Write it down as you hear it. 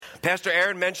Pastor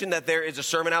Aaron mentioned that there is a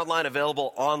sermon outline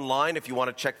available online if you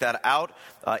want to check that out.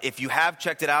 If you have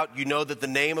checked it out, you know that the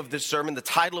name of this sermon, the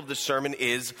title of this sermon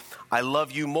is, I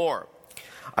Love You More.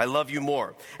 I love you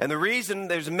more. And the reason,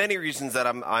 there's many reasons that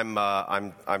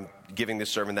I'm giving this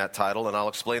sermon that title, and I'll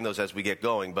explain those as we get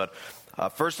going. But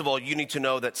first of all, you need to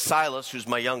know that Silas, who's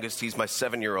my youngest, he's my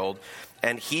 7-year-old,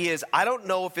 and he is, I don't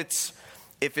know if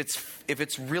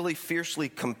it's really fiercely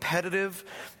competitive,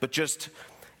 but just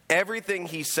everything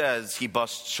he says, he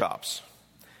busts chops.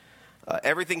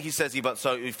 Everything he says, he busts.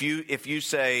 So if you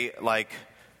say like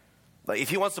if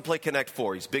he wants to play Connect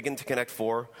Four, he's big into Connect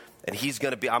Four. And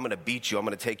I'm going to beat you. I'm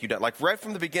going to take you down. Like right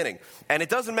from the beginning. And it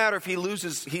doesn't matter if he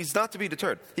loses. He's not to be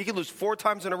deterred. He could lose 4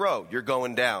 times in a row. You're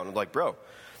going down. I'm like, bro,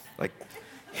 like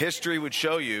history would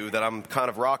show you that I'm kind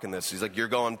of rocking this. He's like,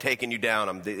 I'm taking you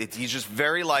down. He's just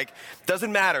very like,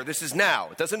 doesn't matter. This is now.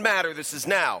 It doesn't matter. This is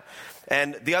now.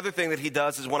 And the other thing that he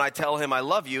does is when I tell him I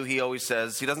love you, he always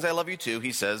says, he doesn't say I love you too.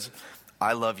 He says,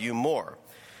 I love you more.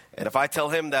 And if I tell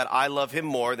him that I love him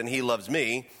more than he loves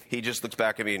me, he just looks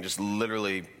back at me and just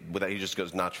literally, he just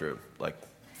goes, not true. Like,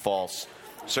 false.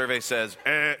 Survey says,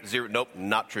 0. Nope,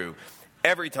 not true.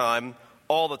 Every time,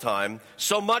 all the time.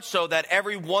 So much so that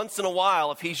every once in a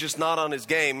while, if he's just not on his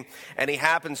game and he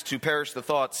happens to perish the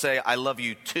thought, say, I love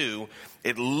you too,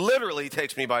 it literally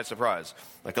takes me by surprise.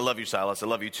 Like, I love you, Silas. I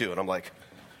love you too. And I'm like,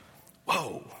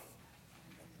 whoa.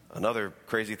 Another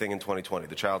crazy thing in 2020.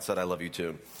 The child said, I love you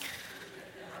too.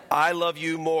 I love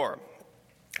you more.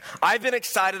 I've been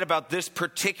excited about this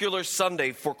particular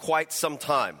Sunday for quite some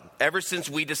time, ever since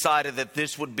we decided that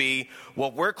this would be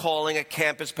what we're calling a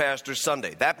Campus Pastor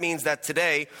Sunday. That means that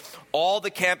today, all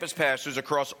the campus pastors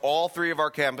across all 3 of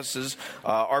our campuses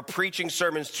are preaching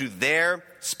sermons to their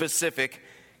specific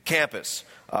campus.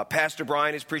 Pastor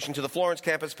Brian is preaching to the Florence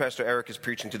campus. Pastor Eric is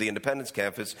preaching to the Independence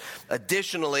campus.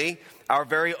 Additionally, our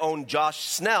very own Josh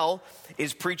Snell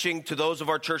is preaching to those of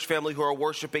our church family who are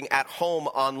worshiping at home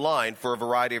online for a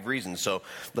variety of reasons. So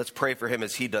let's pray for him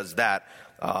as he does that.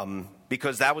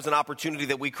 Because that was an opportunity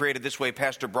that we created this way.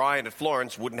 Pastor Brian at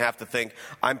Florence wouldn't have to think,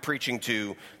 I'm preaching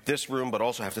to this room, but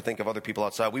also have to think of other people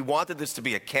outside. We wanted this to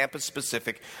be a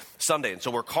campus-specific Sunday, and so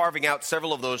we're carving out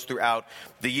several of those throughout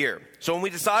the year. So when we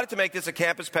decided to make this a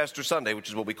Campus Pastor Sunday, which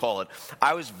is what we call it,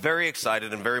 I was very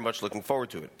excited and very much looking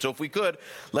forward to it. So if we could,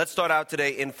 let's start out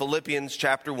today in Philippians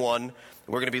chapter 1.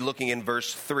 We're going to be looking in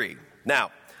verse 3.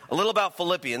 Now, a little about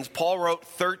Philippians. Paul wrote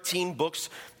 13 books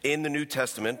in the New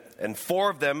Testament, and 4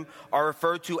 of them are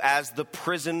referred to as the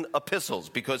prison epistles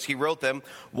because he wrote them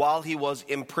while he was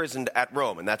imprisoned at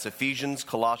Rome. And that's Ephesians,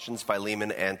 Colossians,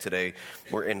 Philemon, and today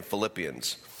we're in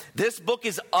Philippians. This book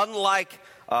is unlike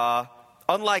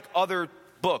other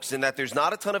books in that there's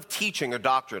not a ton of teaching or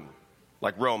doctrine.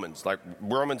 Like Romans. Like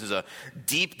Romans is a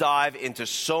deep dive into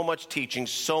so much teaching,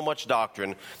 so much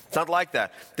doctrine. It's not like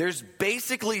that. There's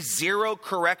basically 0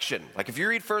 correction. Like if you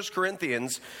read 1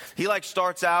 Corinthians, he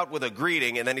starts out with a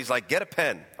greeting and then he's like, get a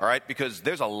pen, all right? Because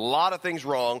there's a lot of things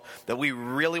wrong that we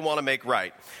really want to make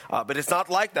right. But it's not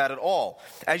like that at all.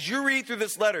 As you read through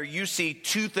this letter, you see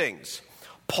 2 things.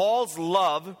 Paul's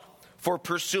love for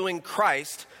pursuing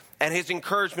Christ and his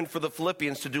encouragement for the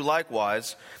Philippians to do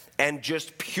likewise, and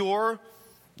just pure,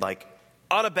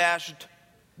 unabashed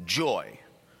joy.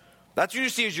 That's what you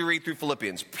see as you read through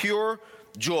Philippians. Pure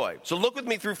joy. So look with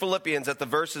me through Philippians at the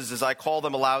verses as I call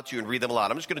them aloud to you and read them aloud.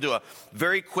 I'm just going to do a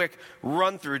very quick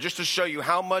run through just to show you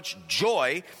how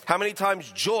many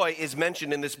times joy is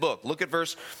mentioned in this book. Look at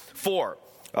verse 4.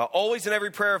 Always in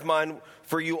every prayer of mine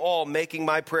for you all, making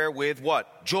my prayer with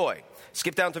what? Joy.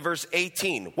 Skip down to verse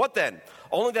 18. What then?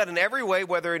 Only that in every way,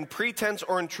 whether in pretense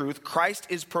or in truth, Christ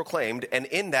is proclaimed, and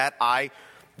in that I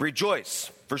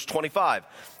rejoice. Verse 25.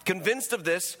 Convinced of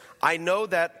this, I know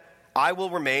that I will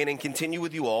remain and continue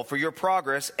with you all for your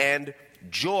progress and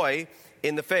joy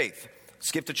in the faith.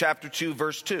 Skip to chapter 2,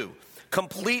 verse 2.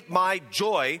 Complete my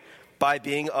joy by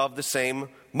being of the same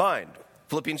mind.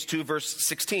 Philippians 2, verse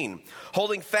 16.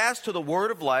 Holding fast to the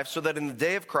word of life, so that in the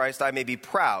day of Christ I may be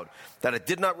proud that I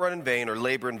did not run in vain or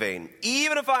labor in vain.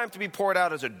 Even if I am to be poured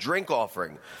out as a drink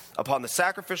offering upon the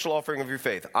sacrificial offering of your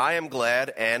faith, I am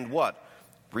glad and what?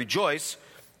 Rejoice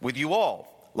with you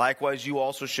all. Likewise, you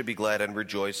also should be glad and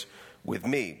rejoice with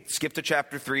me. Skip to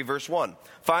chapter 3, verse 1.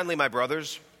 Finally, my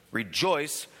brothers,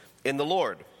 rejoice in the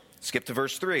Lord. Skip to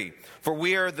verse 3. For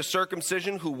we are the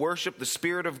circumcision who worship the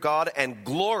Spirit of God and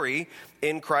glory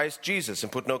in Christ Jesus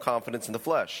and put no confidence in the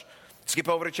flesh. Skip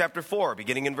over to chapter 4,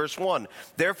 beginning in verse 1.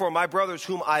 Therefore, my brothers,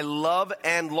 whom I love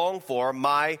and long for,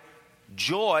 my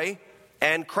joy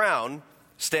and crown,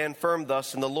 stand firm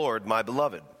thus in the Lord, my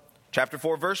beloved. Chapter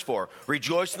 4, verse 4,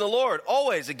 rejoice in the Lord.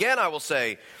 Always, again, I will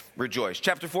say, rejoice.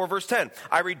 Chapter 4, verse 10,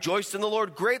 I rejoiced in the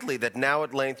Lord greatly that now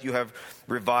at length you have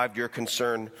revived your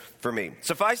concern for me.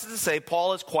 Suffice it to say,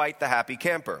 Paul is quite the happy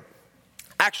camper.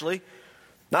 Actually,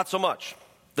 not so much.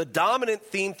 The dominant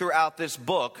theme throughout this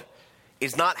book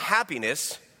is not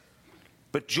happiness,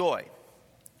 but joy.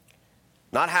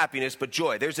 Not happiness, but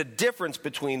joy. There's a difference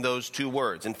between those two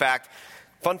words. In fact,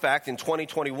 fun fact, in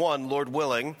 2021, Lord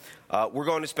willing, we're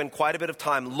going to spend quite a bit of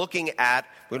time we're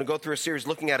going to go through a series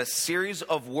looking at a series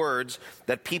of words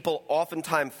that people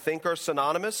oftentimes think are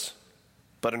synonymous,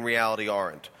 but in reality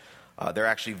aren't. They're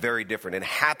actually very different. And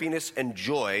happiness and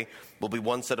joy will be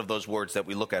one set of those words that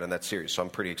we look at in that series. So I'm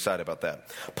pretty excited about that.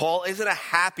 Paul isn't a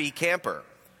happy camper.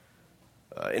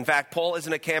 In fact, Paul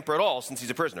isn't a camper at all since he's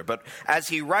a prisoner. But as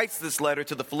he writes this letter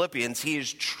to the Philippians, he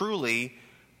is truly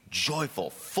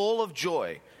joyful, full of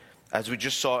joy, as we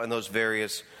just saw in those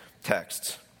various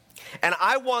texts. And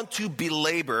I want to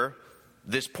belabor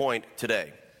this point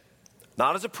today,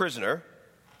 not as a prisoner,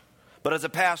 but as a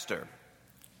pastor,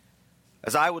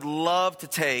 as I would love to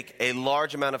take a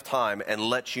large amount of time and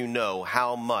let you know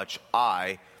how much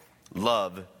I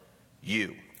love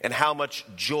you and how much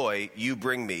joy you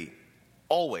bring me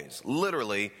always,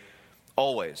 literally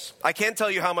always. I can't tell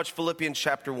you how much Philippians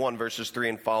chapter 1, verses 3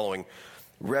 and following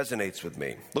resonates with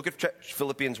me. Look at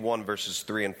Philippians 1, verses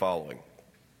 3 and following.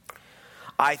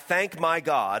 I thank my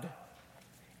God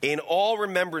in all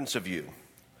remembrance of you,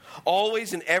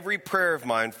 always in every prayer of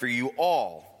mine for you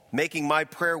all, making my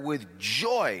prayer with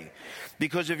joy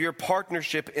because of your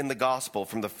partnership in the gospel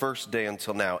from the first day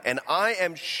until now. And I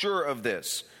am sure of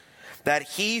this, that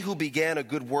he who began a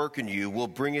good work in you will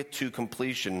bring it to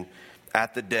completion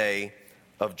at the day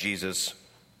of Jesus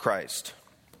Christ.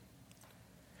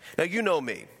 Now, you know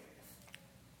me.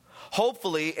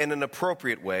 Hopefully, in an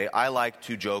appropriate way, I like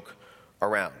to joke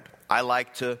around. I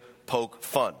like to poke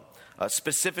fun.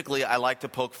 Specifically, I like to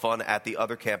poke fun at the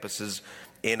other campuses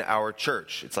in our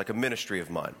church. It's like a ministry of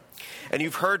mine. And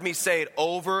you've heard me say it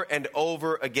over and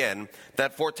over again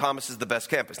that Fort Thomas is the best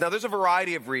campus. Now, there's a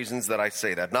variety of reasons that I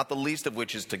say that, not the least of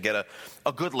which is to get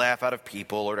a good laugh out of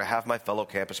people or to have my fellow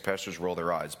campus pastors roll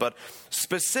their eyes. But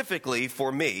specifically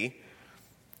for me,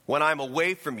 when I'm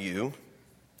away from you,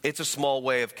 it's a small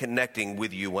way of connecting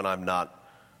with you when I'm not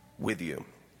with you.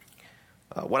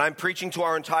 When I'm preaching to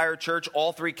our entire church,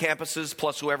 all three campuses,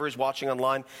 plus whoever is watching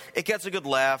online, it gets a good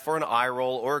laugh or an eye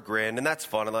roll or a grin, and that's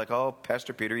fun. I'm like, oh,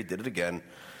 Pastor Peter, he did it again.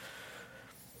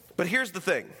 But here's the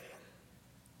thing.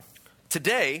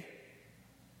 Today,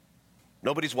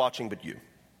 nobody's watching but you.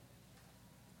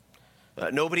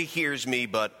 Nobody hears me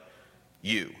but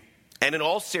you. And in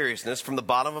all seriousness, from the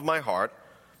bottom of my heart,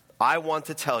 I want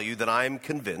to tell you that I am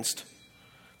convinced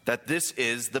that this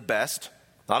is the best,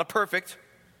 not a perfect,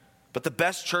 but the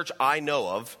best church I know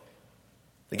of.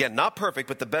 Again, not perfect,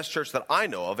 but the best church that I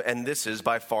know of, and this is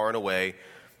by far and away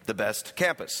the best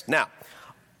campus. Now,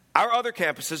 our other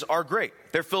campuses are great.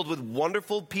 They're filled with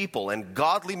wonderful people and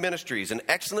godly ministries and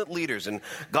excellent leaders and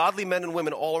godly men and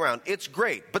women all around. It's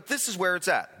great, but this is where it's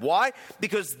at. Why?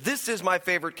 Because this is my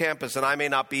favorite campus, and I may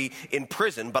not be in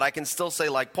prison, but I can still say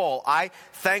like Paul, I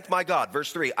thank my God.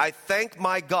 Verse 3, I thank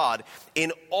my God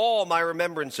in all my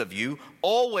remembrance of you,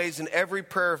 always in every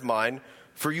prayer of mine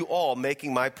for you all,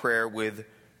 making my prayer with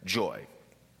joy.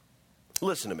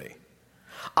 Listen to me.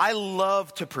 I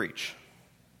love to preach.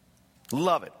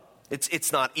 Love it.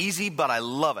 It's not easy, but I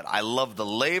love it. I love the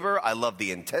labor. I love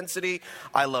the intensity.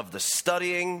 I love the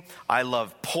studying. I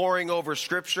love poring over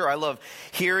Scripture. I love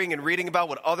hearing and reading about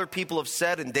what other people have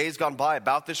said in days gone by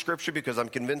about this Scripture because I'm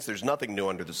convinced there's nothing new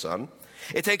under the sun.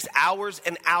 It takes hours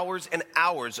and hours and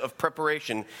hours of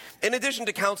preparation, in addition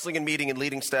to counseling and meeting and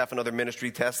leading staff and other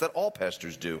ministry tasks that all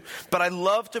pastors do. But I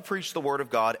love to preach the Word of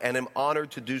God and am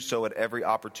honored to do so at every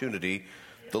opportunity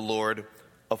the Lord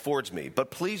affords me.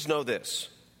 But please know this.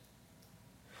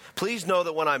 Please know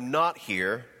that when I'm not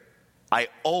here, I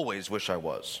always wish I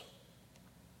was.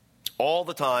 All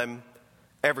the time,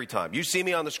 every time. You see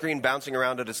me on the screen bouncing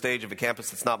around at a stage of a campus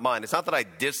that's not mine. It's not that I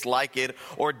dislike it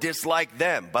or dislike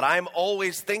them, but I'm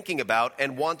always thinking about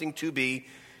and wanting to be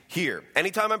here.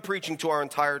 Anytime I'm preaching to our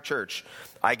entire church,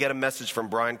 I get a message from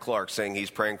Brian Clark saying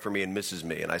he's praying for me and misses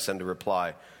me, and I send a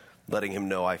reply letting him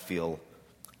know I feel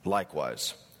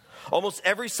likewise. Almost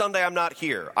every Sunday I'm not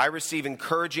here, I receive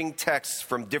encouraging texts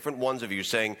from different ones of you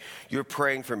saying, you're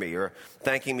praying for me or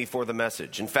thanking me for the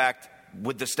message. In fact,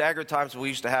 with the staggered times we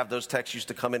used to have, those texts used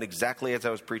to come in exactly as I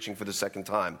was preaching for the second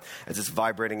time, as it's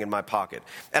vibrating in my pocket.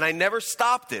 And I never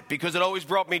stopped it because it always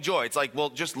brought me joy. It's like, well,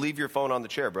 just leave your phone on the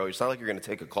chair, bro. It's not like you're going to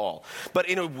take a call. But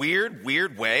in a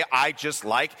weird way, I just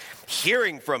like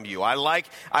hearing from you. I like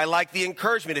the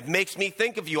encouragement. It makes me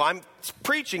think of you. I'm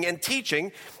preaching and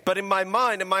teaching, but in my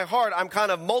mind, in my heart, I'm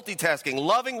kind of multitasking,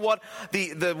 loving what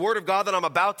the word of God that I'm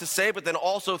about to say, but then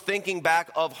also thinking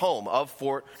back of home, of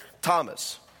Fort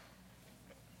Thomas.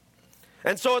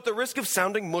 And so at the risk of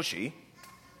sounding mushy,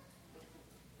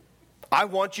 I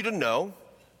want you to know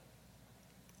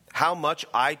how much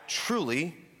I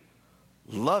truly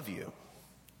love you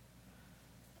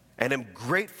and am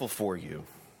grateful for you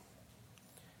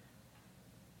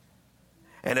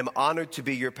and am honored to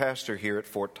be your pastor here at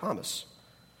Fort Thomas.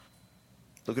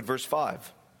 Look at verse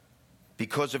 5.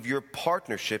 Because of your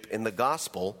partnership in the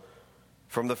gospel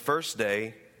from the first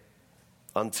day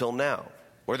until now.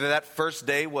 Whether that first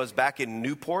day was back in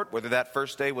Newport, whether that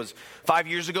first day was 5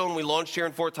 years ago when we launched here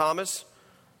in Fort Thomas,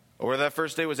 or whether that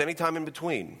first day was any time in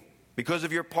between. Because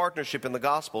of your partnership in the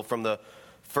gospel from the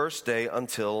first day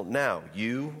until now,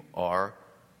 you are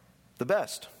the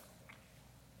best.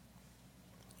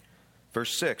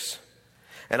 Verse 6,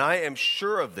 and I am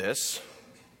sure of this,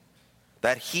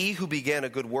 that he who began a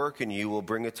good work in you will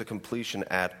bring it to completion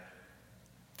at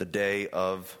the day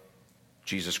of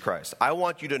Jesus Christ. I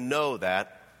want you to know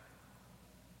that,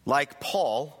 like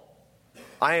Paul,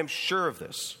 I am sure of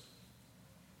this,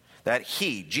 that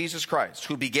he, Jesus Christ,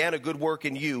 who began a good work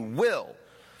in you will,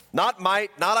 not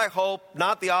might, not I hope,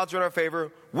 not the odds are in our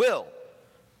favor, will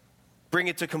bring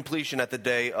it to completion at the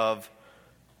day of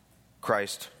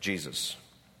Christ Jesus.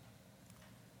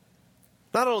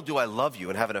 Not only do I love you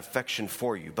and have an affection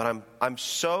for you, but I'm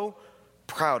so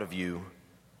proud of you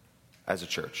as a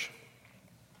church.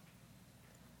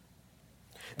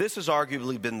 This has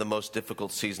arguably been the most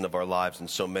difficult season of our lives in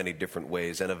so many different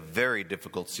ways, and a very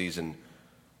difficult season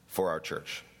for our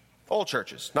church. All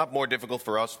churches, not more difficult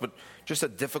for us, but just a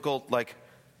difficult,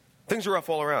 things are rough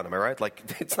all around, am I right?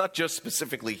 It's not just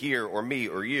specifically here or me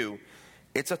or you.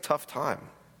 It's a tough time.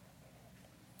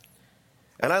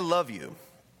 And I love you.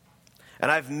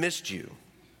 And I've missed you.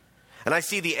 And I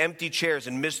see the empty chairs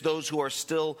and miss those who are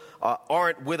still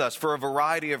aren't with us for a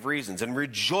variety of reasons, and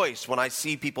rejoice when I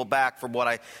see people back from what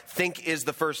I think is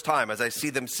the first time, as I see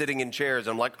them sitting in chairs.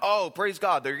 I'm like, oh, praise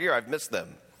God, they're here. I've missed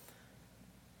them.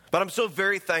 But I'm so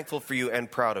very thankful for you and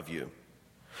proud of you.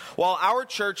 While our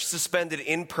church suspended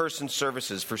in-person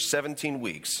services for 17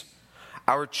 weeks,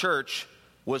 our church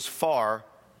was far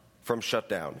from shut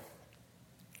down.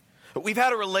 We've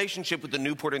had a relationship with the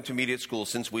Newport Intermediate School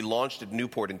since we launched at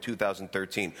Newport in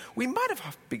 2013. We might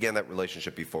have began that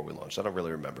relationship before we launched. I don't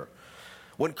really remember.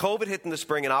 When COVID hit in the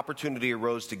spring, an opportunity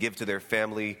arose to give to their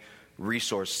family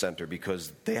resource center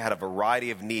because they had a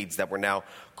variety of needs that were now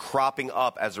cropping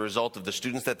up as a result of the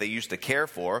students that they used to care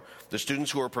for. The students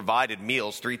who were provided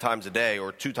meals 3 times a day,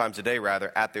 or 2 times a day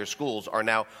rather, at their schools are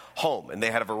now home. And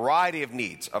they had a variety of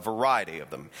needs, a variety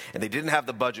of them. And they didn't have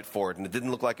the budget for it, and it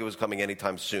didn't look like it was coming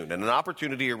anytime soon. And an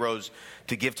opportunity arose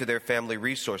to give to their family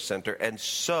resource center, and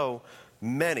so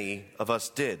many of us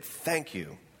did. Thank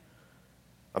you.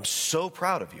 I'm so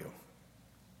proud of you.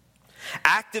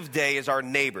 Active Day is our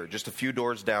neighbor, just a few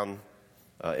doors down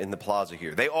in the plaza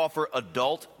here. They offer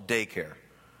adult daycare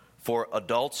for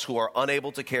adults who are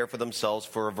unable to care for themselves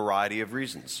for a variety of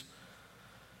reasons.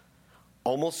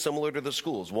 Almost similar to the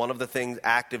schools, one of the things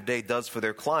Active Day does for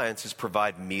their clients is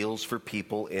provide meals for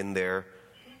people in their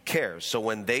care. So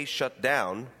when they shut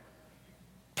down,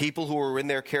 people who were in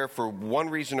their care for one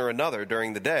reason or another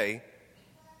during the day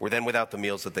were then without the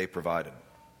meals that they provided.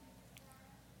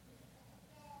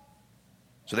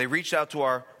 So we reached out to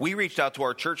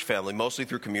our church family, mostly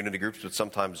through community groups, but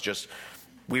sometimes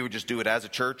we would just do it as a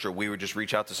church, or we would just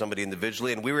reach out to somebody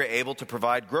individually, and we were able to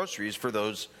provide groceries for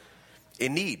those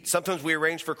in need. Sometimes we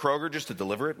arranged for Kroger just to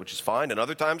deliver it, which is fine, and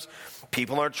other times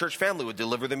people in our church family would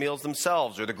deliver the meals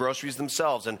themselves or the groceries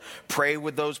themselves and pray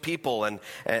with those people and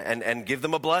give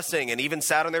them a blessing, and even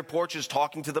sat on their porches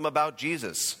talking to them about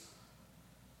Jesus.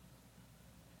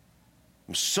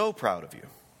 I'm so proud of you.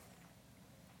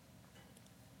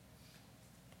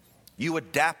 You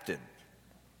adapted.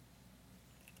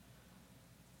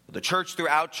 The church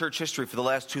throughout church history for the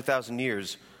last 2,000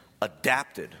 years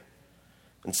adapted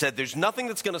and said there's nothing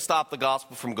that's going to stop the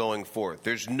gospel from going forth.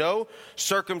 There's no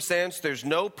circumstance, there's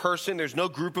no person, there's no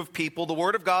group of people. The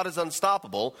word of God is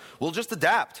unstoppable. We'll just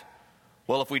adapt.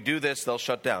 Well, if we do this, they'll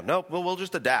shut down. No, we'll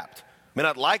just adapt. May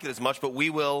not like it as much, but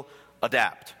we will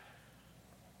adapt.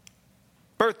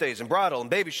 Birthdays and bridal and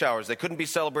baby showers, they couldn't be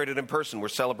celebrated in person. Were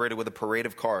celebrated with a parade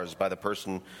of cars by the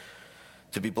person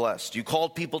to be blessed. You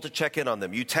called people to check in on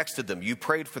them. You texted them. You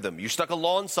prayed for them. You stuck a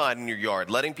lawn sign in your yard,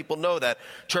 letting people know that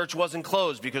church wasn't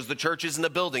closed because the church isn't a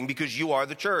building, because you are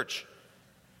the church.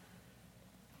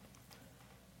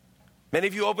 Many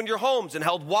of you opened your homes and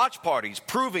held watch parties,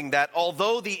 proving that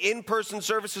although the in-person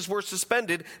services were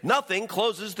suspended, nothing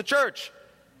closes the church.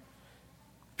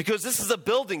 Because this is a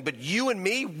building, but you and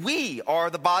me, we are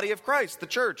the body of Christ, the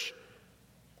church.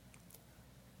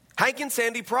 Hank and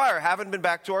Sandy Pryor haven't been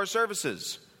back to our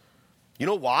services. You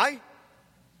know why?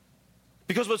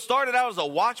 Because what started out as a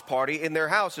watch party in their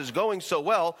house is going so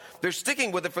well, they're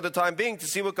sticking with it for the time being to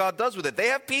see what God does with it. They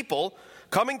have people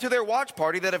coming to their watch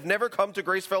party that have never come to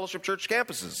Grace Fellowship Church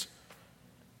campuses.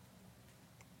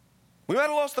 We might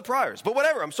have lost the Pryors, but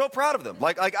whatever. I'm so proud of them.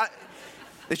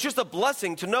 It's just a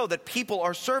blessing to know that people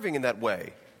are serving in that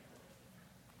way.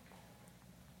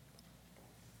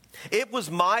 It was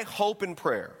my hope and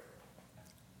prayer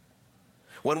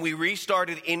when we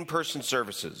restarted in-person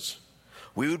services,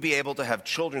 we would be able to have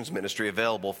children's ministry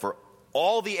available for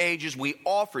all the ages we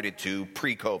offered it to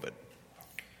pre-COVID.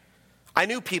 I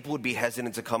knew people would be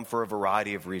hesitant to come for a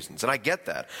variety of reasons, and I get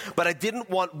that. But I didn't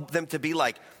want them to be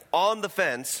on the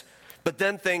fence, but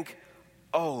then think,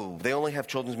 oh, they only have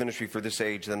children's ministry for this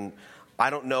age, then I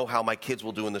don't know how my kids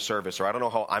will do in the service, or I don't know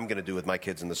how I'm going to do with my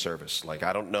kids in the service.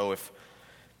 I don't know if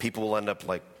people will end up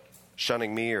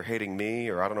shunning me or hating me,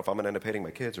 or I don't know if I'm going to end up hating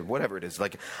my kids or whatever it is.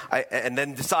 And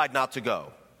then decide not to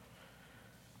go.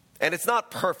 And it's not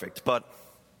perfect, but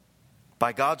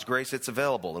by God's grace, it's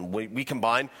available. And we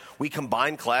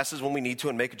combine classes when we need to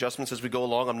and make adjustments as we go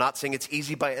along. I'm not saying it's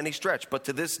easy by any stretch, but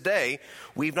to this day,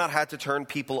 we've not had to turn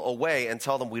people away and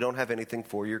tell them we don't have anything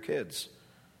for your kids.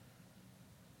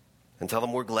 And tell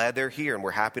them we're glad they're here and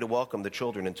we're happy to welcome the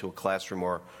children into a classroom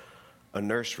or a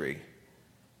nursery.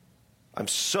 I'm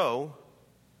so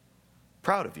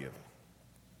proud of you.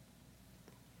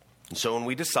 And so when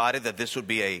we decided that this would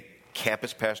be a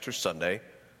Campus Pastor Sunday,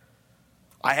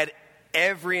 I had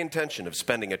every intention of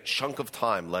spending a chunk of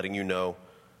time letting you know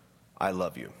I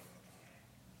love you.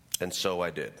 And so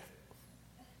I did.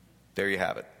 There you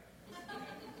have it.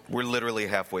 We're literally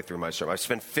halfway through my sermon. I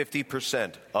spent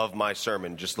 50% of my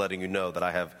sermon just letting you know that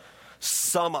I have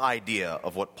some idea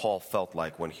of what Paul felt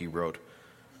like when he wrote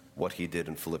what he did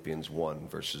in Philippians 1,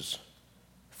 verses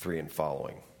 3 and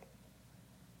following.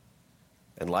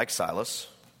 And like Silas,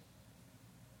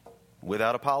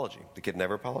 without apology, the kid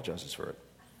never apologizes for it.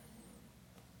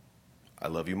 I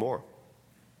love you more.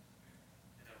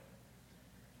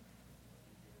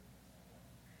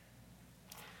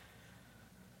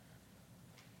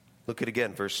 Look at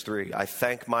again, verse 3. I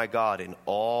thank my God in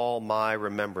all my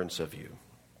remembrance of you.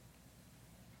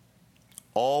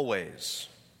 Always,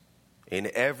 in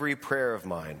every prayer of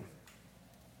mine,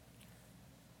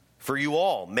 for you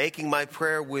all, making my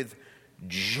prayer with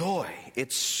joy.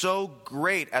 It's so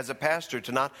great as a pastor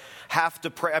to not have to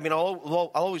pray. I mean,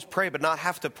 I'll always pray, but not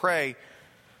have to pray,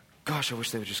 gosh, I wish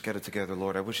they would just get it together,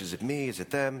 Lord. I wish, is it me? Is it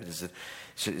them?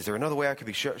 Is there another way I could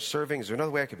be serving? Is there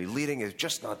another way I could be leading? It's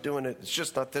just not doing it. It's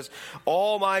just not this.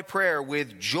 All my prayer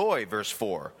with joy, verse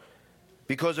 4,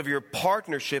 because of your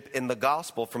partnership in the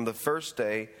gospel from the first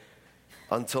day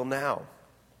until now.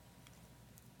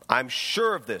 I'm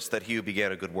sure of this, that he who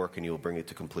began a good work in you will bring it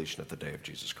to completion at the day of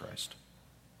Jesus Christ.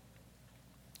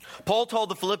 Paul told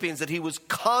the Philippians that he was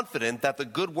confident that the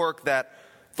good work that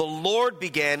the Lord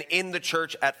began in the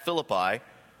church at Philippi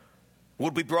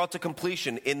would be brought to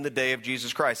completion in the day of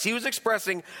Jesus Christ. He was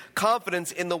expressing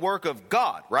confidence in the work of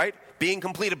God, right? Being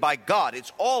completed by God.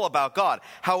 It's all about God.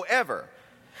 However,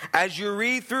 as you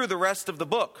read through the rest of the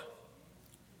book,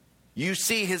 you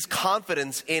see his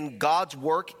confidence in God's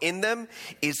work in them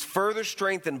is further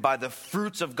strengthened by the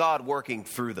fruits of God working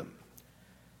through them.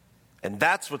 And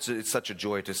that's it's such a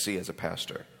joy to see as a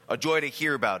pastor, a joy to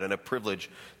hear about, and a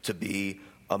privilege to be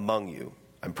among you.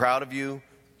 I'm proud of you.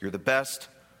 You're the best.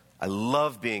 I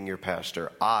love being your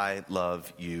pastor. I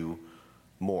love you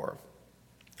more.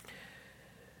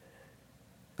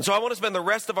 And so I want to spend the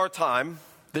rest of our time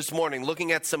this morning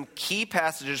looking at some key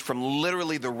passages from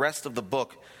literally the rest of the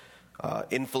book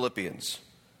in Philippians.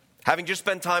 Having just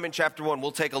spent time in chapter 1,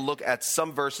 we'll take a look at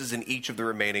some verses in each of the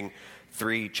remaining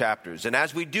 3 chapters. And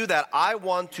as we do that, I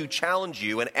want to challenge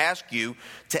you and ask you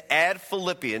to add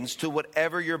Philippians to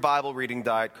whatever your Bible reading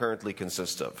diet currently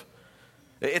consists of.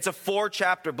 It's a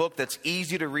 4-chapter book that's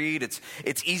easy to read.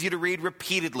 It's easy to read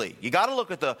repeatedly. You got to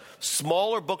look at the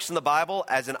smaller books in the Bible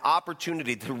as an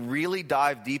opportunity to really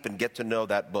dive deep and get to know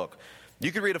that book.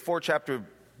 You could read a 4-chapter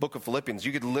book of Philippians.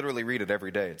 You could literally read it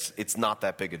every day. It's not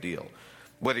that big a deal.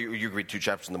 Whether you read 2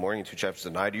 chapters in the morning and 2 chapters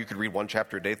at night, or you could read 1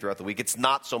 chapter a day throughout the week. It's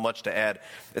not so much to add.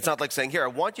 It's not like saying, here, I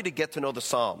want you to get to know the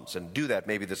Psalms and do that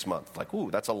maybe this month. Like, ooh,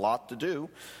 that's a lot to do.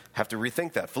 Have to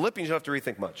rethink that. Philippians, you don't have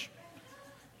to rethink much.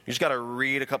 You just got to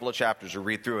read a couple of chapters or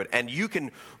read through it. And you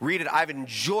can read it. I've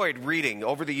enjoyed reading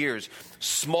over the years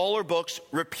smaller books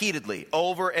repeatedly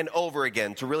over and over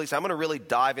again to really say, I'm going to really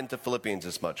dive into Philippians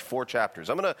this much, 4 chapters.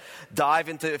 I'm going to dive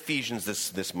into Ephesians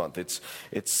this month. It's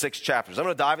 6 chapters. I'm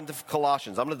going to dive into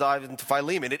Colossians. I'm going to dive into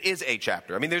Philemon. It is a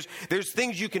chapter. I mean, there's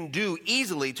things you can do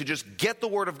easily to just get the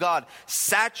Word of God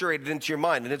saturated into your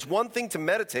mind. And it's one thing to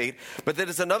meditate, but then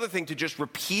it's another thing to just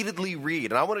repeatedly read.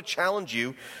 And I want to challenge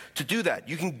you to do that.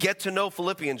 You can get to know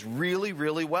Philippians really,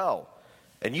 really well.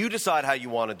 And you decide how you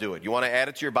want to do it. You want to add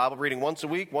it to your Bible reading once a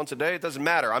week, once a day? It doesn't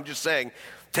matter. I'm just saying,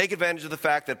 take advantage of the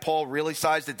fact that Paul really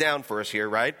sized it down for us here,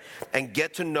 right? And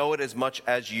get to know it as much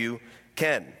as you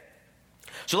can.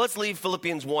 So let's leave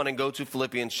Philippians 1 and go to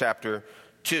Philippians chapter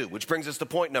 2, which brings us to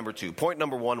point number 2. Point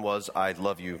number 1 was, I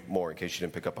love you more, in case you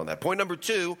didn't pick up on that. Point number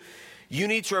 2, you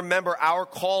need to remember our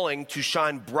calling to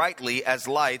shine brightly as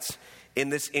lights in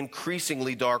this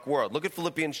increasingly dark world. Look at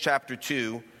Philippians chapter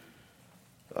 2.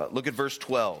 Look at verse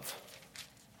 12.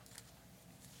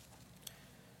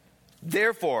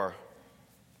 Therefore,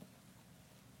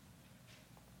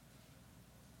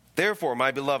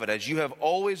 my beloved, as you have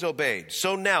always obeyed,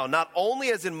 so now, not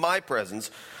only as in my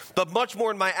presence, but much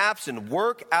more in my absence,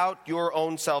 work out your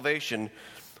own salvation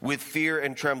with fear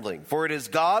and trembling. For it is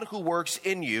God who works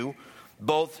in you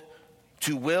both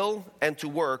to will and to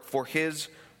work for his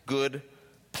good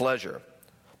pleasure.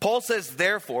 Paul says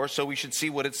therefore, so we should see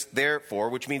what it's there for,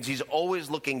 which means he's always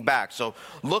looking back. So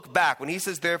look back. When he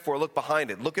says therefore, look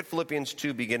behind it. Look at Philippians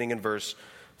 2, beginning in verse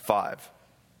 5.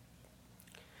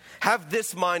 Have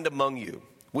this mind among you,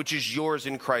 which is yours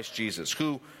in Christ Jesus,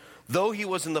 who, though he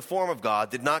was in the form of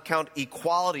God, did not count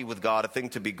equality with God a thing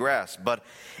to be grasped, but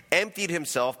emptied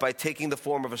himself by taking the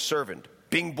form of a servant,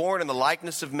 being born in the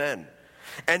likeness of men,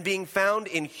 and being found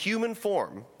in human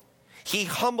form, he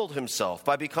humbled himself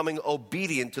by becoming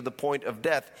obedient to the point of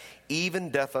death,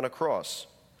 even death on a cross.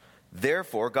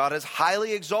 Therefore, God has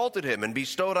highly exalted him and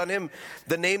bestowed on him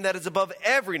the name that is above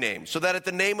every name, so that at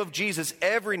the name of Jesus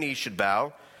every knee should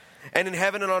bow, and in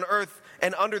heaven and on earth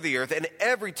and under the earth, and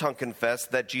every tongue confess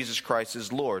that Jesus Christ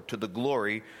is Lord, to the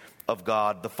glory of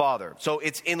God the Father. So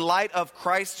it's in light of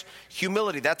Christ's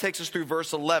humility. That takes us through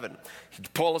verse 11.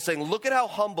 Paul is saying, look at how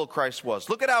humble Christ was.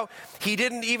 Look at how he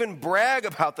didn't even brag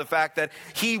about the fact that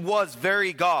he was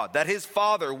very God, that his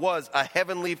Father was a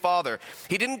heavenly Father.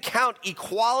 He didn't count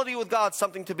equality with God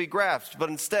something to be grasped, but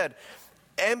instead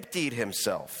emptied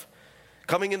himself,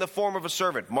 coming in the form of a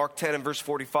servant. Mark 10 and verse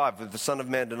 45, that the Son of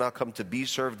Man did not come to be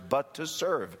served, but to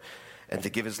serve, and to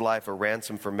give his life a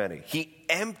ransom for many. He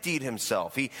emptied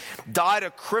himself. He died a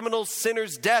criminal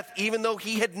sinner's death, even though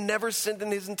he had never sinned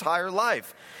in his entire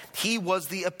life. He was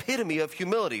the epitome of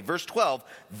humility. Verse 12,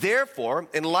 therefore,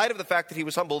 in light of the fact that he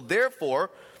was humble,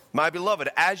 therefore, my beloved,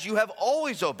 as you have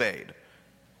always obeyed.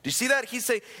 Do you see that? He's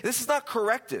saying, this is not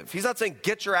corrective. He's not saying,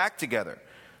 get your act together.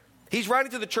 He's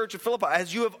writing to the church of Philippi,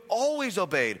 as you have always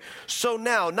obeyed, so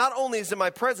now, not only is in my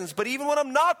presence, but even when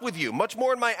I'm not with you, much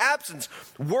more in my absence,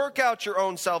 work out your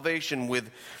own salvation with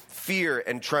fear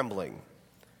and trembling.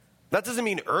 That doesn't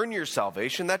mean earn your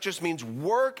salvation. That just means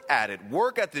work at it.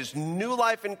 Work at this new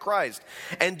life in Christ,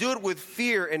 and do it with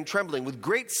fear and trembling, with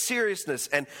great seriousness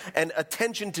and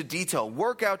attention to detail.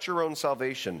 Work out your own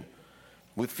salvation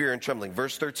with fear and trembling.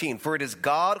 Verse 13, for it is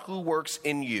God who works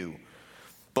in you,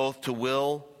 both to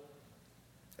will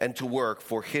and to work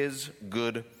for his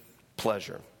good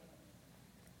pleasure.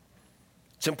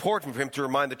 It's important for him to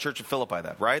remind the church of Philippi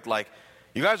that, right? Like,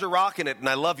 you guys are rocking it and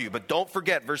I love you, but don't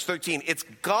forget, verse 13, it's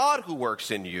God who works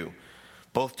in you,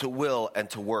 both to will and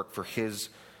to work for his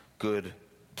good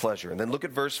pleasure. And then look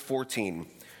at verse 14.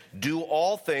 Do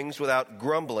all things without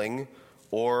grumbling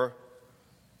or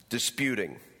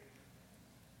disputing.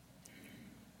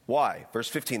 Why? Verse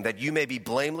 15, that you may be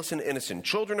blameless and innocent,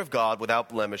 children of God without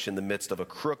blemish in the midst of a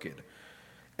crooked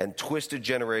and twisted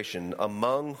generation,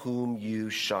 among whom you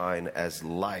shine as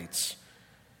lights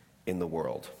in the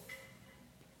world.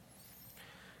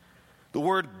 The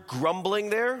word grumbling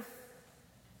there,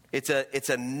 it's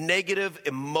a negative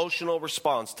emotional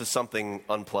response to something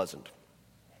unpleasant,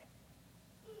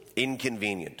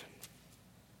 inconvenient,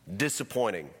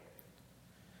 disappointing.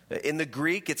 In the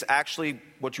Greek, it's actually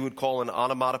what you would call an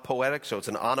onomatopoetic, so it's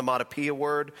an onomatopoeia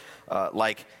word,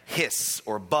 like hiss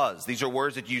or buzz. These are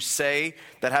words that you say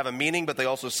that have a meaning, but they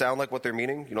also sound like what they're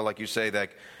meaning. You know, like you say that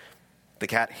the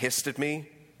cat hissed at me.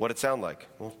 What'd it sound like?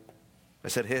 Well, I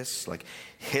said hiss, like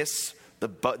hiss,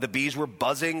 The bees were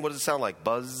buzzing. What does it sound like?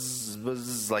 Buzz,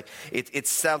 buzz. Like it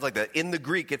sounds like that. In the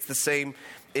Greek, it's the same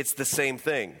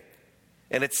thing.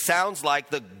 And it sounds like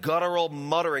the guttural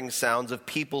muttering sounds of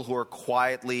people who are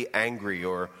quietly angry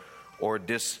or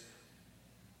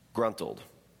disgruntled.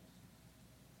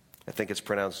 I think it's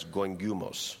pronounced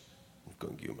goingumos.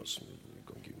 Goingumos.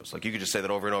 Like you could just say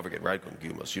that over and over again, right?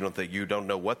 Goingumos. You don't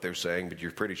know what they're saying, but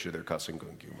you're pretty sure they're cussing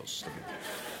goingumos.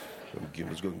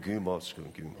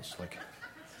 Goingumos. Like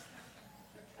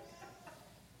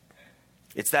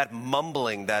it's that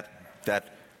mumbling that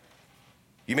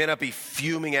you may not be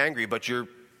fuming angry, but you're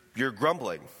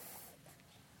grumbling.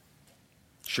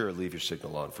 Sure, leave your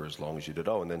signal on for as long as you did.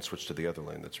 Oh, and then switch to the other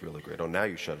lane. That's really great. Oh, now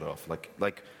you shut it off.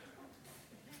 Like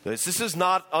this is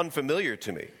not unfamiliar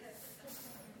to me.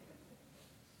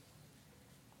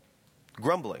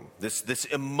 Grumbling, this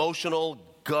emotional,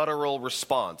 guttural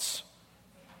response,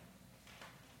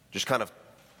 just kind of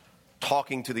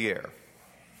talking to the air.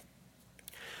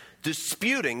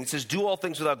 Disputing, it says, do all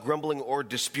things without grumbling or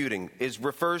disputing,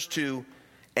 refers to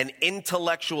an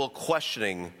intellectual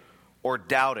questioning or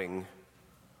doubting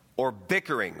or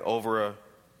bickering over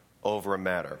a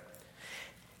matter.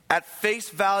 At face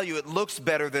value, it looks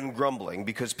better than grumbling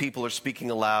because people are speaking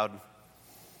aloud.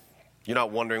 You're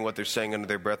not wondering what they're saying under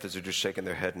their breath as they're just shaking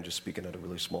their head and just speaking out of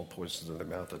really small portions of their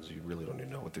mouth. As you really don't even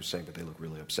know what they're saying, but they look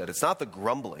really upset. It's not the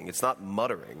grumbling. It's not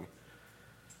muttering.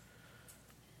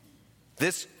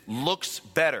 This looks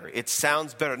better. It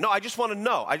sounds better. No, I just want to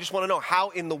know. I just want to know how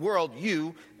in the world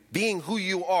you, being who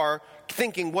you are,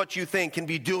 thinking what you think, can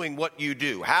be doing what you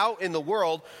do. How in the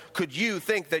world could you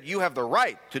think that you have the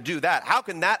right to do that? How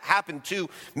can that happen to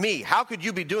me? How could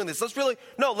you be doing this? You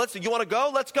want to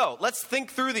go? Let's go. Let's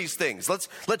think through these things.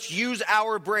 Let's use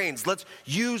our brains. Let's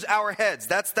use our heads.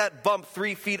 That's that bump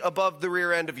 3 feet above the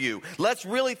rear end of you. Let's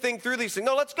really think through these things.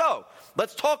 No, let's go.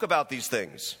 Let's talk about these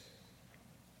things.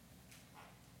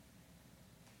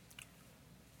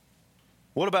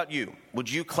 What about you? Would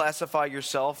you classify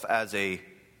yourself as a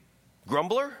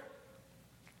grumbler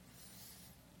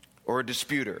or a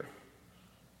disputer?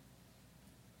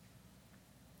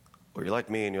 Or you're like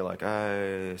me and you're like,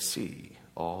 I see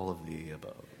all of the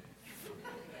above.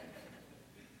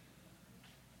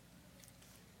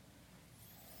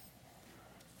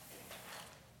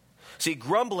 See,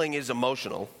 grumbling is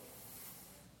emotional.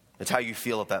 It's how you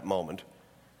feel at that moment.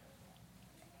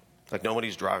 Like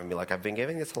nobody's driving me. Like, I've been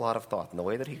giving this a lot of thought, and the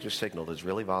way that he just signaled is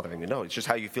really bothering me. No, it's just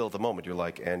how you feel at the moment. You're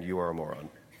like, and you are a moron.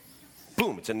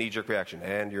 Boom, it's a knee-jerk reaction,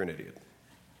 and you're an idiot.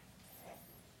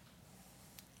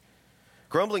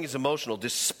 Grumbling is emotional.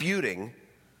 Disputing,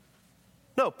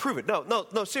 no, prove it.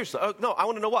 No, seriously. No, I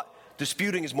want to know what.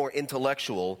 Disputing is more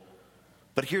intellectual,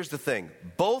 but here's the thing.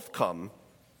 Both come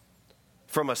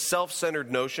from a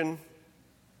self-centered notion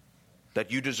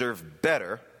that you deserve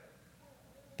better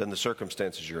than the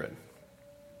circumstances you're in.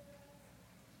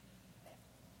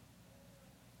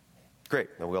 Great.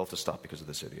 Now we all have to stop because of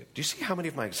this idiot. Do you see how many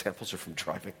of my examples are from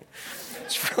driving?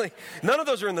 It's really, none of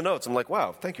those are in the notes. I'm like,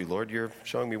 wow, thank you, Lord. You're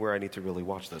showing me where I need to really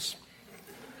watch this.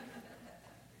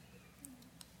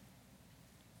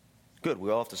 Good.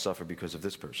 We all have to suffer because of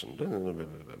this person.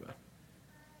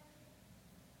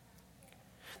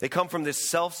 They come from this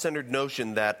self-centered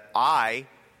notion that I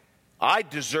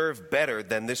deserve better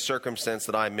than this circumstance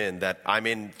that I'm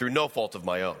in through no fault of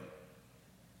my own.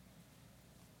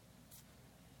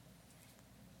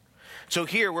 So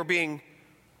here we're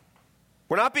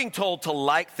not being told to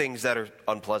like things that are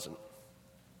unpleasant.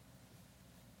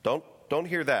 Don't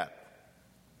hear that.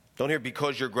 Don't hear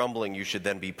because you're grumbling you should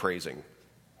then be praising.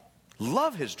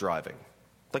 Love his driving.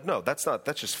 Like, no, that's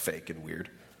just fake and weird.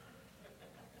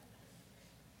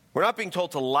 We're not being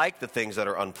told to like the things that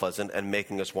are unpleasant and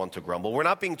making us want to grumble. We're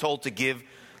not being told to give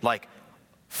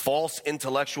false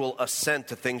intellectual assent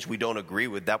to things we don't agree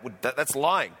with. That's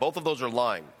lying. Both of those are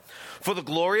lying. For the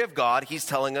glory of God, he's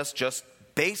telling us just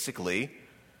basically,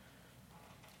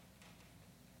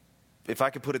 if I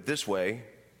could put it this way,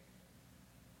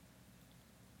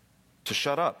 to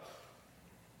shut up.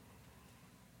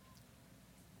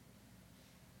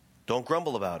 Don't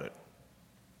grumble about it.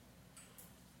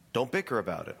 Don't bicker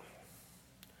about it.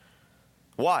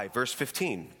 Why? Verse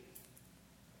 15.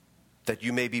 That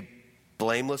you may be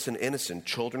blameless and innocent,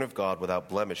 children of God without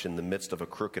blemish in the midst of a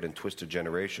crooked and twisted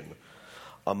generation,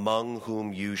 among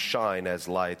whom you shine as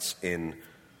lights in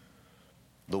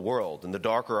the world. And the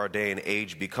darker our day and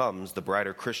age becomes, the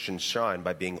brighter Christians shine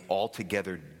by being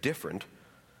altogether different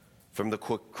from the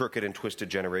crooked and twisted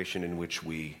generation in which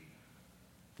we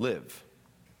live.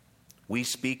 We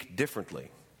speak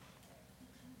differently.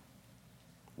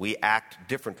 We act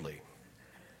differently.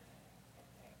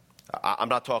 I'm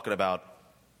not talking about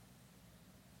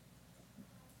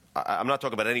I'm not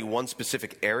talking about any one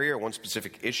specific area or one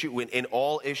specific issue. In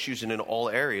all issues and in all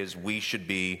areas, we should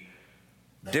be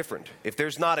different. If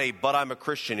there's not a "but I'm a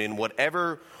Christian" in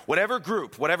whatever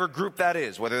group that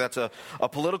is, whether that's a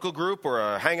political group or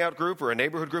a hangout group or a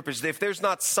neighborhood group, if there's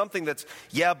not something that's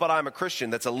 "yeah, but I'm a Christian,"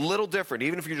 that's a little different,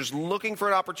 even if you're just looking for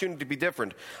an opportunity to be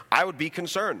different, I would be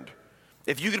concerned.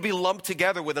 If you could be lumped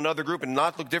together with another group and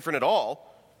not look different at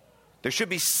all, there should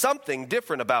be something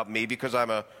different about me because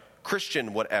I'm a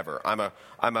Christian whatever. I'm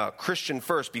a Christian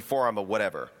first before I'm a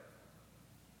whatever.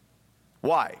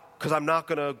 Why? Because I'm not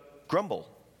going to grumble.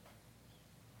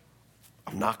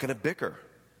 I'm not going to bicker.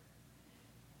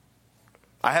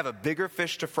 I have a bigger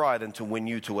fish to fry than to win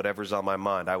you to whatever's on my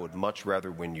mind. I would much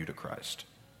rather win you to Christ.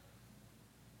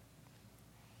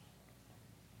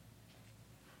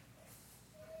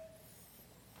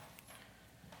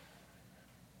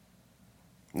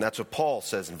 And that's what Paul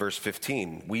says in verse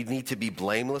 15. We need to be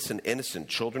blameless and innocent,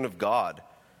 children of God.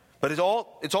 But it's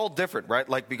all different, right?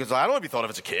 Like, because I don't want to be thought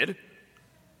of as a kid.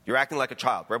 You're acting like a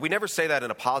child, right? We never say that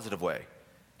in a positive way.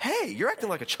 Hey, you're acting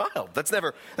like a child. That's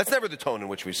never the tone in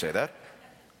which we say that.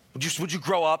 Would you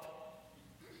grow up?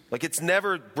 Like, it's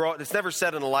never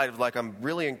said in a light of like, I'm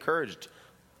really encouraged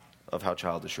of how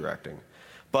childish you're acting.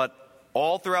 But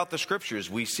all throughout the scriptures,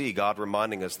 we see God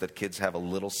reminding us that kids have a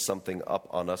little something up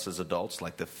on us as adults,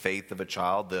 like the faith of a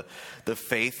child, the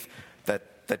faith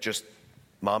that just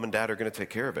mom and dad are going to take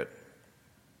care of it.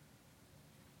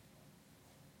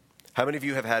 How many of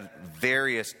you have had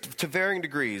to varying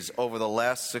degrees over the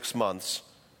last 6 months,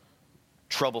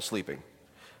 trouble sleeping?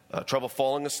 Trouble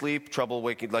falling asleep, trouble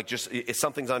waking, like just if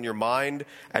something's on your mind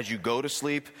as you go to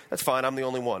sleep, that's fine. I'm the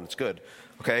only one. It's good.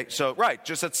 Okay, so right,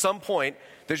 just at some point,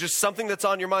 there's just something that's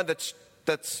on your mind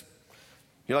that's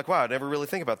you're like, wow, I never really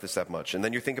think about this that much. And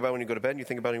then you think about when you go to bed and you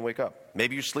think about it when you wake up.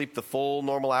 Maybe you sleep the full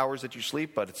normal hours that you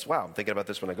sleep, but it's, wow, I'm thinking about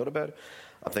this when I go to bed.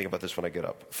 I'm thinking about this when I get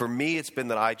up. For me, it's been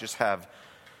that I just have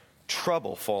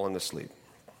trouble falling asleep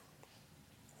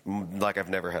like I've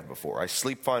never had before. I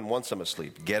sleep fine once I'm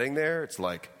asleep. Getting there, it's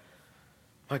like,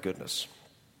 my goodness.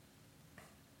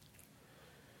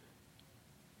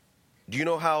 Do you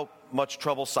know how much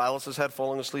trouble Silas has had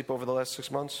falling asleep over the last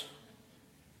 6 months?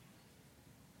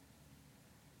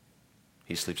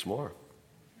 He sleeps more.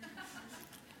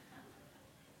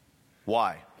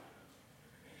 Why?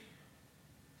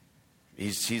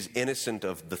 He's innocent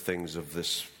of the things of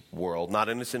this world. Not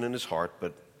innocent in his heart,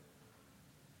 but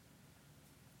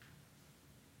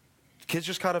kids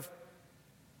just kind of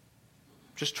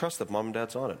just trust that mom and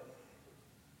dad's on it.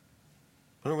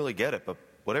 I don't really get it, but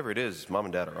whatever it is, mom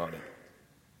and dad are on it.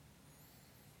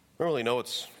 I don't really know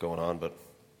what's going on, but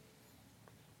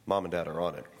mom and dad are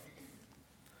on it.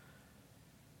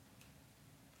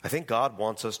 I think God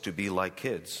wants us to be like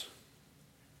kids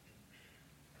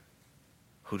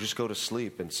who just go to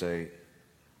sleep and say,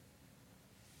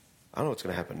 I don't know what's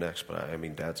going to happen next, but I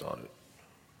mean, dad's on it.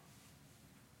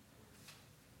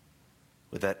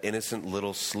 With that innocent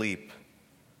little sleep.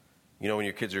 You know, when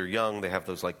your kids are young, they have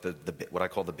those, like, the what I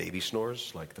call the baby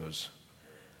snores, like those,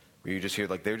 where you just hear,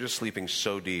 like, they're just sleeping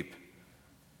so deep.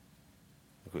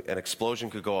 An explosion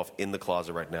could go off in the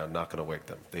closet right now, not going to wake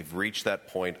them. They've reached that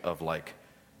point of, like,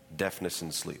 deafness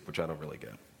in sleep, which I don't really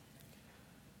get.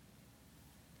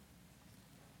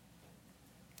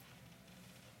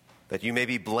 That you may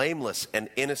be blameless and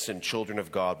innocent children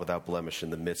of God without blemish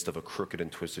in the midst of a crooked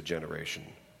and twisted generation,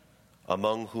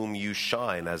 among whom you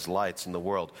shine as lights in the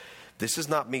world. This is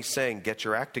not me saying, get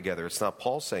your act together. It's not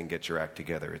Paul saying, get your act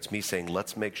together. It's me saying,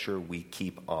 let's make sure we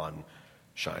keep on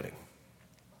shining.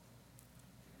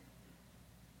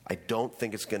 I don't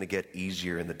think it's going to get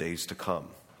easier in the days to come.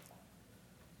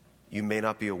 You may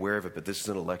not be aware of it, but this is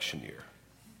an election year.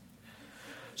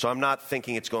 So I'm not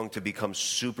thinking it's going to become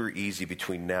super easy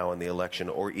between now and the election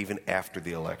or even after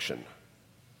the election.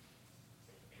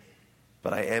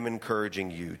 But I am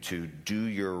encouraging you to do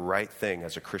your right thing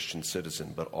as a Christian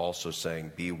citizen, but also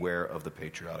saying, beware of the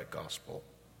patriotic gospel.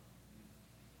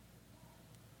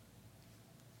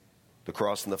 The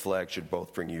cross and the flag should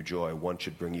both bring you joy. One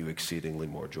should bring you exceedingly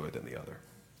more joy than the other.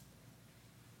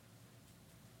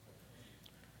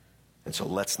 And so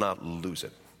let's not lose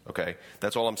it, okay?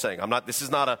 That's all I'm saying. This is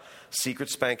not a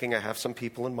secret spanking. I have some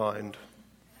people in mind.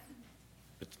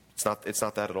 It's not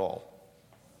that at all.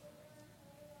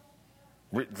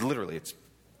 Literally, it's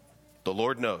the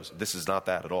Lord knows this is not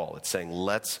that at all. It's saying,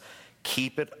 let's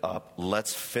keep it up.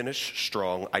 Let's finish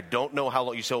strong. I don't know how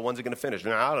long. You say, well, when's it going to finish?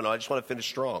 No, I don't know. I just want to finish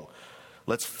strong.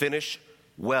 Let's finish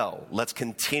well. Let's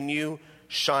continue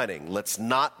shining. Let's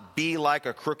not be like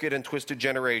a crooked and twisted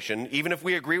generation. Even if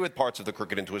we agree with parts of the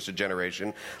crooked and twisted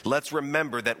generation, let's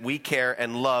remember that we care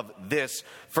and love this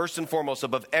first and foremost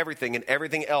above everything, and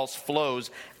everything else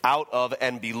flows out of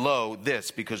and below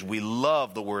this, because we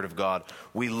love the Word of God.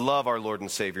 We love our Lord and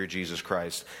Savior, Jesus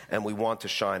Christ, and we want to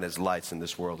shine as lights in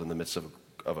this world in the midst of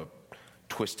a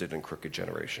twisted and crooked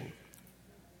generation.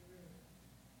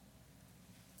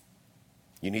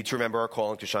 You need to remember our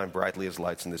calling to shine brightly as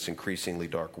lights in this increasingly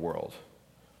dark world.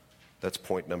 That's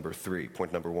point number 3.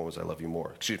 Point number 1 was I love you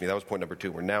more. Excuse me, that was point number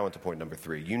 2. We're now into point number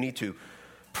 3. You need to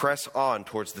press on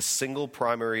towards the single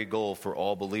primary goal for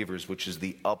all believers, which is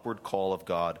the upward call of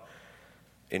God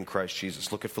in Christ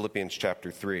Jesus. Look at Philippians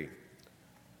chapter 3.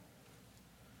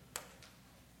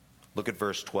 Look at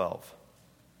verse 12.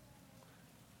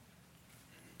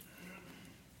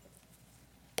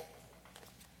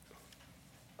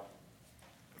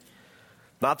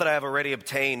 Not that I have already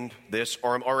obtained this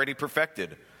or am already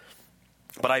perfected,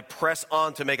 but I press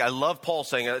on to make. I love Paul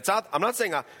saying it. I'm not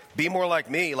saying be more like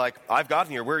me, like I've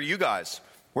gotten here. Where are you guys?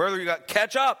 Where are you guys?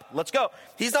 Catch up. Let's go.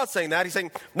 He's not saying that. He's saying,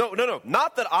 no.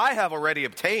 Not that I have already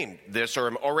obtained this or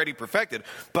am already perfected,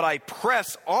 but I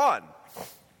press on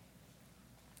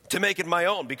to make it my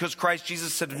own, because Christ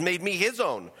Jesus had made me his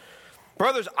own.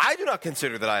 Brothers, I do not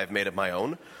consider that I have made it my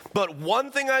own, but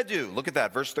one thing I do, look at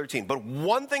that, verse 13, but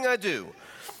one thing I do,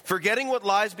 forgetting what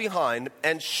lies behind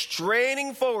and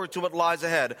straining forward to what lies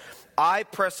ahead, I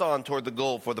press on toward the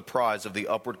goal for the prize of the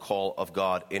upward call of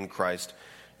God in Christ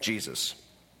Jesus.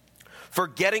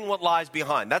 Forgetting what lies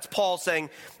behind. That's Paul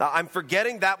saying, I'm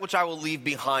forgetting that which I will leave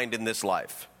behind in this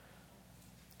life.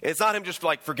 It's not him just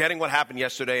like forgetting what happened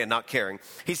yesterday and not caring.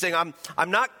 He's saying, I'm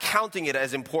not counting it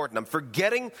as important. I'm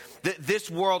forgetting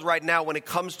this world right now when it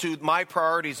comes to my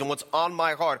priorities and what's on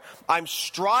my heart. I'm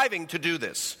striving to do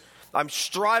this.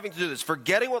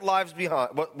 Forgetting what lies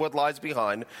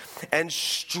behind and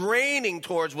straining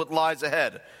towards what lies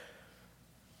ahead.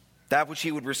 That which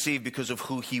he would receive because of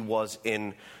who he was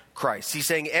in Christ. He's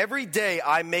saying every day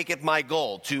I make it my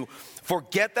goal to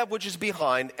forget that which is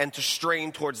behind and to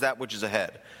strain towards that which is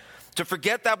ahead. To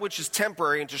forget that which is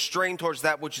temporary and to strain towards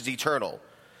that which is eternal.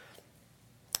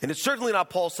 And it's certainly not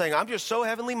Paul saying, I'm just so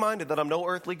heavenly minded that I'm no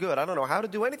earthly good. I don't know how to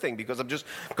do anything because I'm just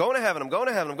going to heaven. I'm going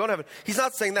to heaven. He's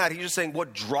not saying that. He's just saying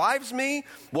what drives me,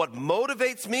 what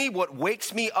motivates me, what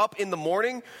wakes me up in the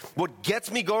morning, what gets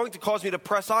me going to cause me to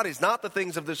press on is not the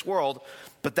things of this world,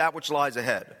 but that which lies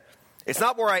ahead. It's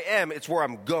not where I am, it's where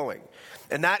I'm going.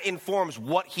 And that informs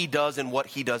what he does and what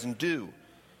he doesn't do.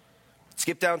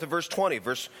 Skip down to verse 20,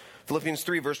 Philippians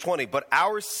 3, verse 20. But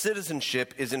our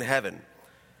citizenship is in heaven,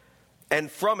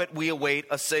 and from it we await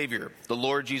a Savior, the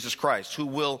Lord Jesus Christ, who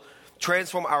will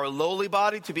transform our lowly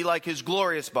body to be like his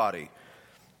glorious body,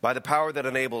 by the power that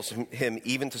enables him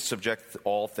even to subject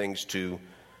all things to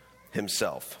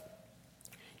himself.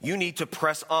 You need to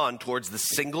press on towards the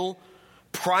single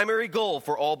primary goal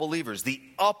for all believers, the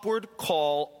upward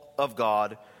call of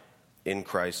God in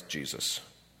Christ Jesus.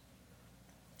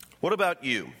 What about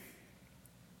you?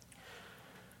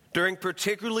 During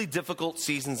particularly difficult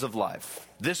seasons of life,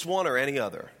 this one or any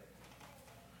other,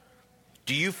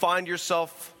 do you find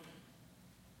yourself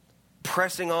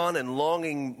pressing on and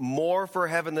longing more for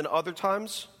heaven than other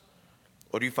times?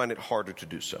 Or do you find it harder to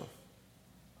do so?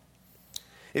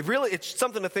 It's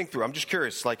something to think through. I'm just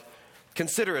curious,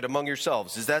 consider it among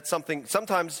yourselves. Is that something?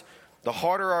 Sometimes the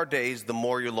harder our days, the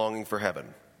more you're longing for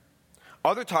heaven.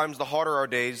 Other times, the harder our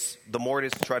days, the more it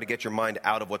is to try to get your mind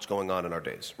out of what's going on in our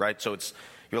days, right? So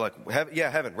you're like,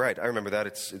 heaven, right, I remember that.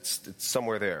 It's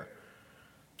somewhere there.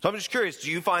 So I'm just curious, do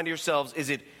you find yourselves, is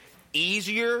it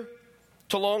easier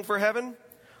to long for heaven,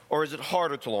 or is it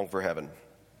harder to long for heaven?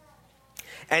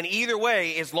 And either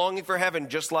way, is longing for heaven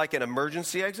just like an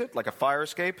emergency exit, like a fire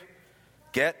escape?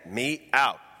 Get me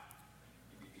out.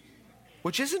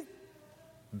 Which isn't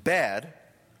bad,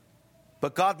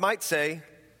 but God might say,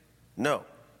 no.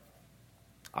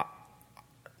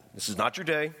 This is not your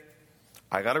day.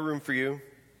 I got a room for you.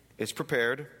 It's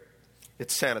prepared.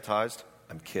 It's sanitized.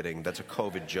 I'm kidding. That's a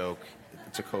COVID joke.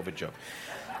 It's a COVID joke.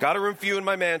 Got a room for you in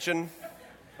my mansion.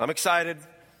 I'm excited.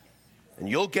 And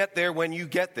you'll get there when you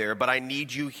get there, but I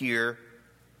need you here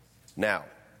now.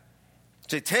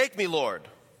 Say, take me, Lord.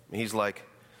 And he's like,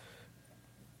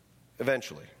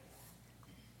 eventually.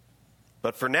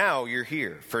 But for now, you're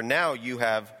here. For now, you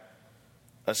have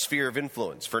a sphere of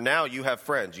influence. For now, you have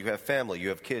friends, you have family, you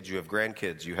have kids, you have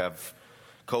grandkids, you have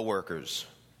co-workers.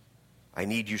 I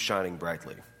need you shining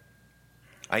brightly.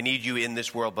 I need you in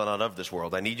this world, but not of this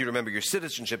world. I need you to remember your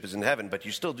citizenship is in heaven, but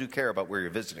you still do care about where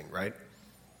you're visiting, right?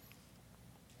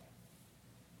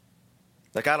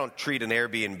 Like, I don't treat an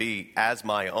Airbnb as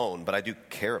my own, but I do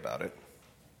care about it.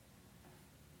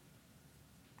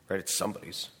 Right? It's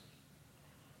somebody's.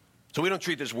 So we don't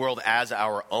treat this world as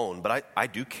our own, but I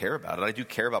do care about it. I do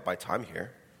care about my time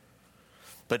here.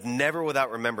 But never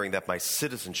without remembering that my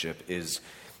citizenship is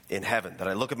in heaven. That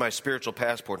I look at my spiritual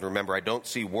passport and remember I don't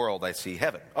see world, I see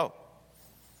heaven. Oh,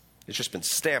 it's just been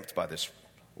stamped by this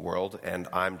world and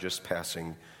I'm just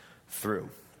passing through.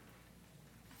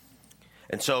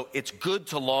 And so it's good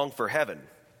to long for heaven.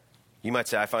 You might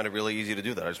say, I find it really easy to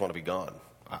do that. I just want to be gone.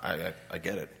 I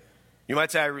get it. You might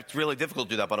say, it's really difficult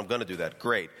to do that, but I'm going to do that.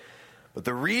 Great. But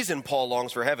the reason Paul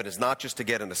longs for heaven is not just to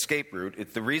get an escape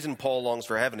route. The reason Paul longs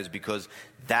for heaven is because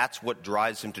that's what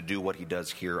drives him to do what he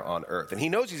does here on earth. And he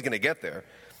knows he's going to get there.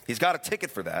 He's got a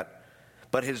ticket for that.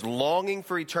 But his longing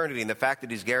for eternity and the fact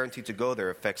that he's guaranteed to go there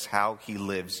affects how he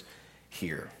lives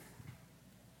here.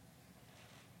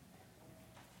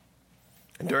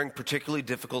 And during particularly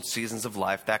difficult seasons of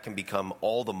life, that can become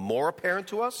all the more apparent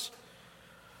to us,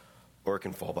 or it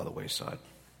can fall by the wayside.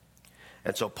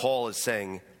 And so Paul is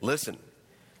saying, listen,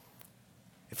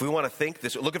 if we want to think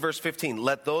this, look at verse 15.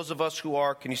 Let those of us who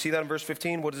are, can you see that in verse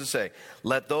 15? What does it say?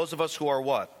 Let those of us who are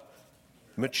what?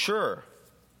 Mature.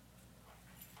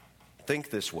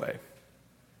 Think this way.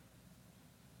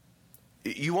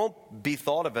 You won't be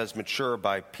thought of as mature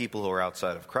by people who are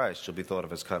outside of Christ. You'll be thought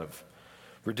of as kind of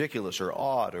ridiculous or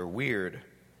odd or weird.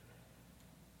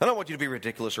 I don't want you to be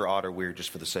ridiculous or odd or weird just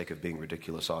for the sake of being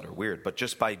ridiculous, odd, or weird, but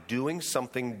just by doing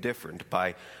something different,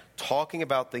 by talking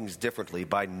about things differently,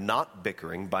 by not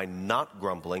bickering, by not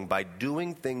grumbling, by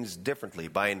doing things differently,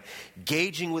 by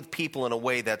engaging with people in a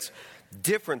way that's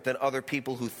different than other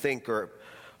people who think or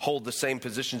hold the same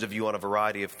positions of you on a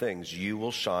variety of things. You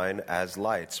will shine as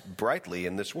lights brightly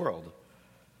in this world,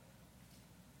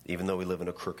 even though we live in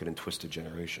a crooked and twisted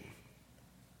generation.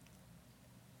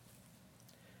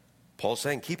 Paul's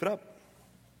saying, keep it up.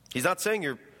 He's not saying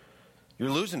you're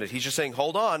losing it. He's just saying,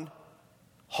 hold on.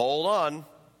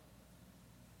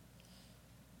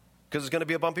 Because it's going to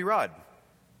be a bumpy ride.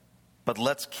 But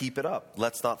let's keep it up.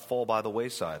 Let's not fall by the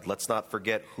wayside. Let's not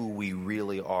forget who we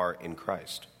really are in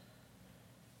Christ.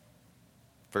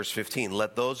 Verse 15,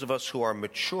 let those of us who are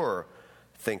mature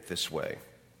think this way.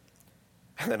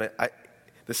 And then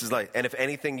this is like, and if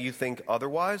anything you think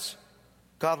otherwise,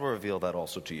 God will reveal that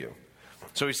also to you.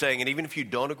 So he's saying, and even if you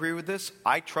don't agree with this,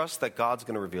 I trust that God's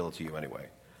going to reveal it to you anyway.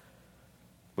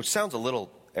 Which sounds a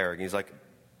little arrogant. He's like,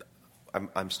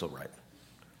 I'm still right.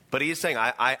 But he is saying,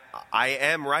 I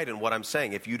am right in what I'm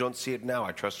saying. If you don't see it now,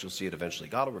 I trust you'll see it eventually.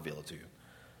 God will reveal it to you.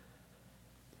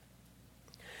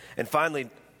 And finally,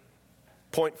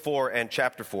 point 4 and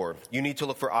chapter 4. You need to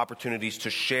look for opportunities to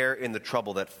share in the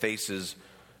trouble that faces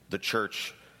the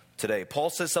church today. Paul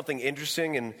says something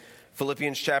interesting in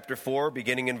Philippians chapter 4,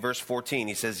 beginning in verse 14.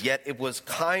 He says, yet it was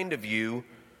kind of you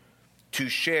to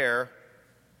share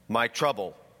my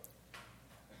trouble.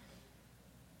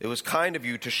 It was kind of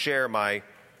you to share my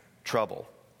trouble.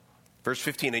 Verse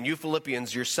 15, and you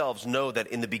Philippians yourselves know that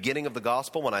in the beginning of the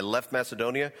gospel, when I left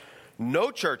Macedonia,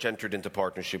 no church entered into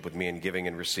partnership with me in giving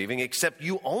and receiving, except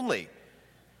you only.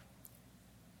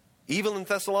 Even in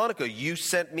Thessalonica, you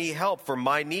sent me help for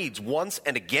my needs once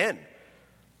and again.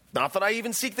 Not that I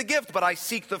even seek the gift, but I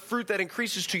seek the fruit that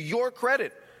increases to your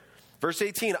credit. Verse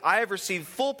 18, I have received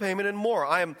full payment and more.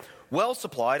 I am well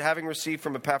supplied, having received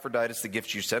from Epaphroditus the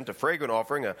gifts you sent, a fragrant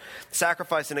offering, a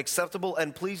sacrifice, and acceptable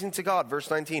and pleasing to God. Verse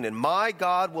 19, and my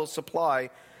God will supply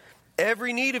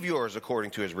every need of yours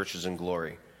according to his riches and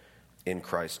glory in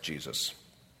Christ Jesus.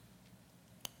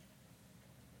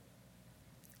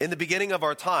 In the beginning of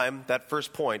our time, that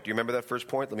first point, do you remember that first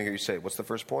point? Let me hear you say it. What's the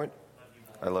first point?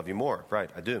 I love you more. Right,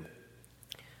 I do.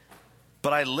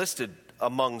 But I listed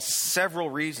among several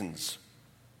reasons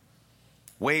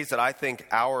ways that I think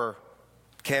our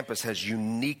campus has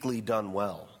uniquely done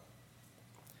well.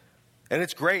 And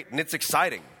it's great and it's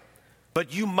exciting.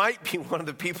 But you might be one of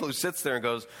the people who sits there and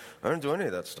goes, I don't do any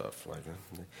of that stuff. Like,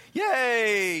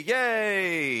 yay,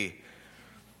 yay.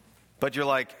 But you're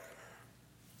like,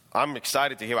 I'm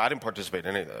excited to hear. I didn't participate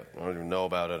in any of that. I don't even know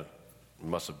about it.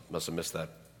 Must have missed that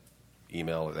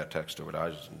email or that text or whatever. I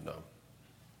just didn't know.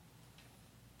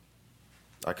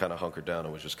 I kind of hunkered down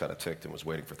and was just kind of ticked and was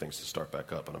waiting for things to start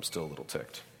back up, and I'm still a little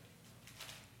ticked.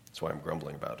 That's why I'm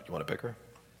grumbling about it. You want to bicker?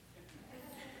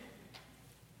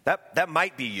 That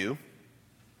might be you.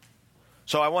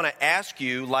 So I want to ask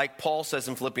you, like Paul says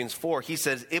in Philippians 4, he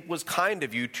says, it was kind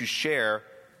of you to share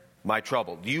my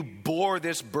trouble. You bore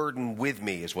this burden with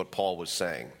me, is what Paul was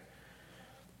saying.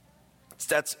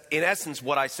 That's, in essence,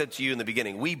 what I said to you in the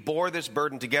beginning. We bore this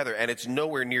burden together, and it's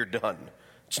nowhere near done.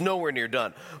 It's nowhere near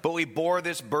done. But we bore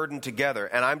this burden together.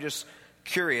 And I'm just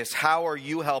curious, how are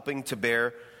you helping to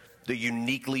bear the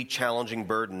uniquely challenging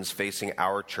burdens facing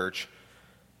our church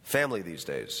family these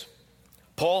days?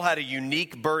 Paul had a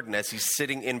unique burden as he's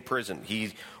sitting in prison.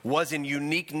 He was in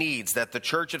unique needs that the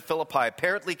church at Philippi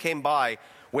apparently came by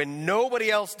when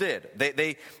nobody else did.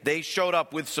 They showed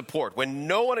up with support. When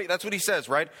no one, that's what he says,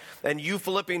 right? And you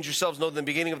Philippians yourselves know in the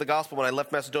beginning of the gospel when I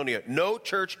left Macedonia, no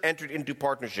church entered into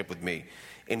partnership with me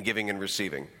in giving and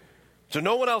receiving. So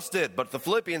no one else did, but the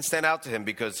Philippians stand out to him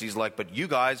because he's like, but you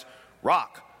guys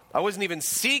rock. I wasn't even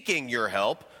seeking your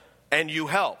help, and you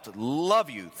helped. Love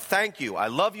you. Thank you. I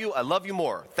love you. I love you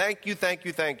more. Thank you, thank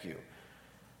you, thank you.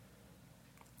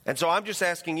 And so I'm just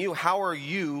asking you, how are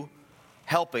you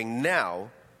helping now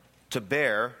to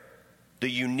bear the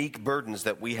unique burdens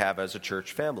that we have as a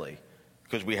church family?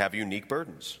 Because we have unique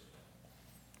burdens.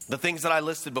 The things that I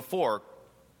listed before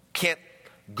can't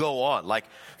go on. Like,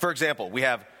 for example, we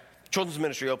have children's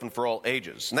ministry open for all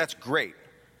ages, and that's great.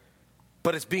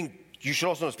 But you should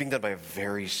also know it's being done by a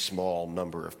very small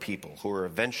number of people who are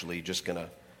eventually just going to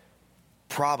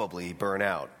probably burn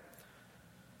out.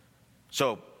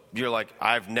 So you're like,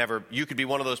 you could be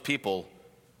one of those people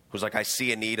who's like, I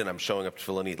see a need and I'm showing up to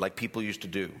fill a need, like people used to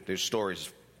do. There's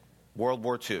stories, World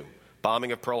War II,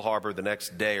 bombing of Pearl Harbor the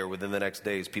next day or within the next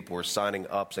days, people were signing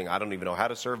up saying, I don't even know how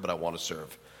to serve, but I want to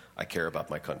serve. I care about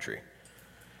my country.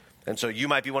 And so you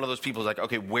might be one of those people who's like,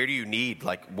 okay, where do you need?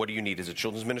 Like, what do you need? Is it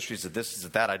children's ministry? Is it this? Is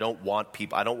it that? I don't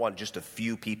want just a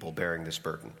few people bearing this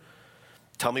burden.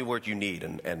 Tell me what you need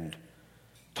and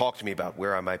talk to me about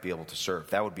where I might be able to serve.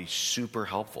 That would be super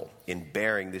helpful in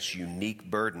bearing this unique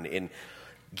burden, in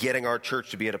getting our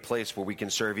church to be at a place where we can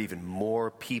serve even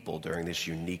more people during this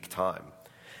unique time.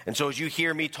 And so as you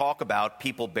hear me talk about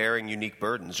people bearing unique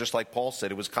burdens, just like Paul said,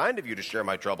 it was kind of you to share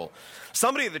my trouble.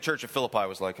 Somebody at the church of Philippi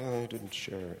was like, I didn't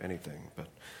share anything.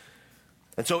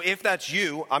 And so if that's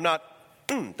you, I'm not,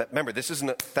 remember, this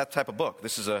isn't that type of book.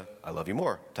 This is a I love you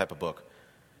more type of book.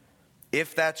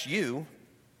 If that's you,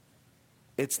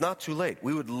 it's not too late.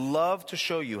 We would love to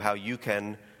show you how you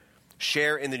can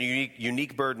share in the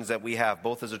unique burdens that we have,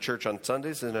 both as a church on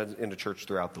Sundays and in a church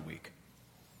throughout the week.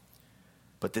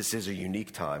 But this is a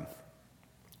unique time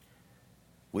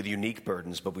with unique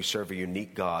burdens, but we serve a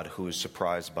unique God who is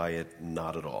surprised by it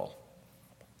not at all.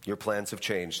 Your plans have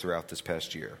changed throughout this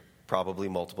past year, probably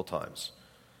multiple times.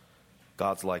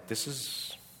 God's like, this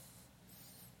is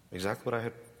exactly what I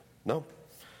had. No,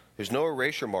 there's no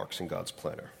erasure marks in God's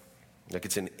planner. Like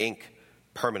it's in ink,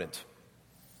 permanent.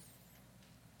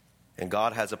 And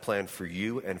God has a plan for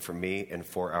you and for me and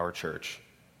for our church.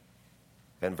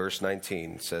 And verse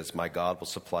 19 says, my God will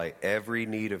supply every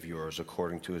need of yours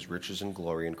according to his riches and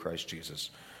glory in Christ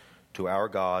Jesus. To our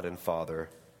God and Father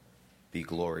be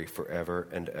glory forever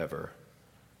and ever.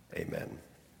 Amen.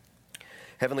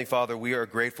 Heavenly Father, we are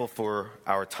grateful for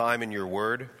our time in your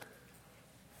word.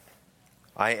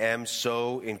 I am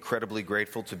so incredibly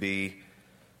grateful to be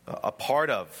a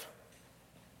part of,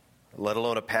 let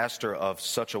alone a pastor of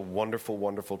such a wonderful,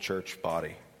 wonderful church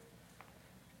body.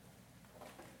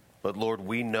 But Lord,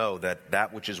 we know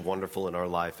that which is wonderful in our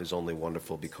life is only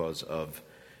wonderful because of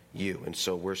you. And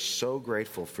so we're so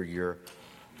grateful for your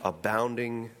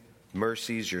abounding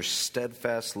mercies, your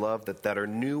steadfast love that are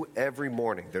new every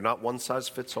morning. They're not one size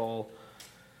fits all.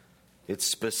 It's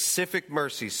specific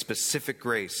mercy, specific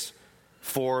grace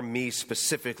for me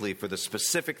specifically, for the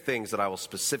specific things that I will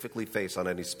specifically face on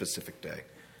any specific day.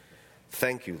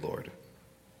 Thank you, Lord.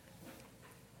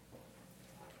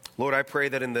 Lord, I pray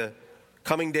that in the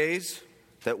coming days,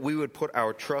 that we would put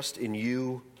our trust in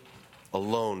you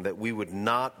alone, that we would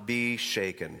not be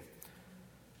shaken.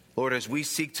 Lord, as we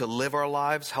seek to live our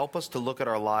lives, help us to look at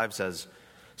our lives as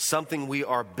something we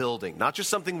are building, not just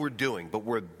something we're doing, but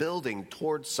we're building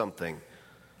towards something.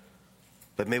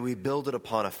 But may we build it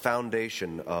upon a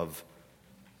foundation of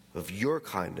your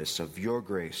kindness, of your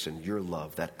grace and your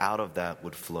love, that out of that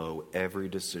would flow every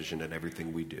decision and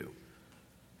everything we do.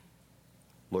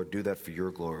 Lord, do that for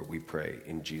your glory, we pray.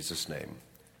 In Jesus' name,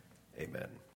 amen.